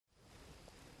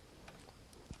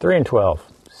3 and 12,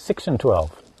 6 and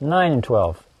 12, 9 and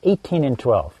 12, 18 and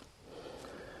 12.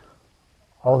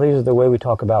 All these are the way we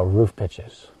talk about roof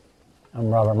pitches. I'm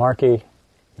Robert Markey,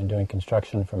 been doing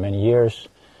construction for many years,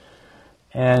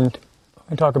 and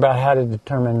we talk about how to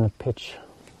determine the pitch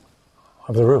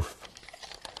of the roof.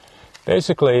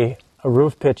 Basically, a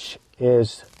roof pitch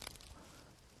is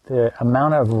the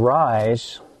amount of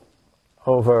rise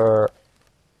over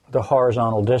the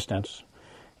horizontal distance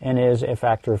and is a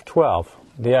factor of 12.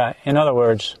 In other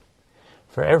words,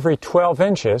 for every 12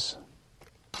 inches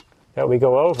that we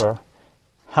go over,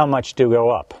 how much do go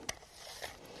up?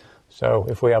 So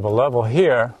if we have a level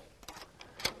here,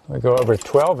 we go over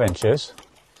 12 inches,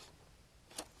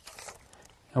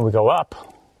 and we go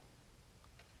up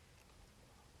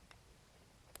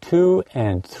 2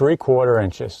 3/4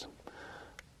 inches.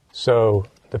 So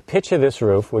the pitch of this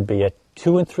roof would be a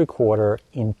 2 3/4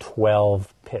 in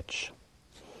 12 pitch.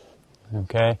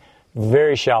 Okay?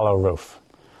 Very shallow roof.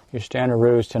 Your standard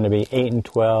roofs tend to be 8 and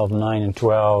 12, 9 and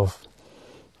 12.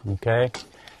 Okay?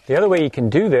 The other way you can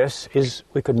do this is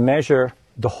we could measure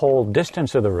the whole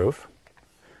distance of the roof,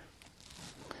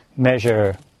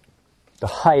 measure the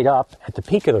height up at the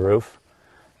peak of the roof,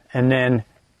 and then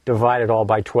divide it all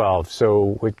by 12.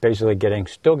 So we're basically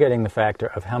still getting the factor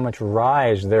of how much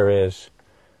rise there is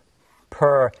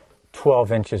per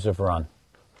 12 inches of run,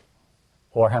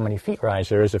 or how many feet rise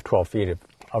there is of 12 feet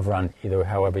of run, either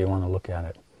however you want to look at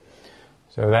it.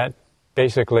 So that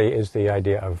basically is the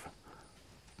idea of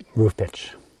roof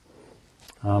pitch.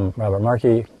 I'm Robert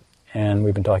Markey, and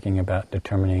we've been talking about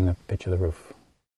determining the pitch of the roof.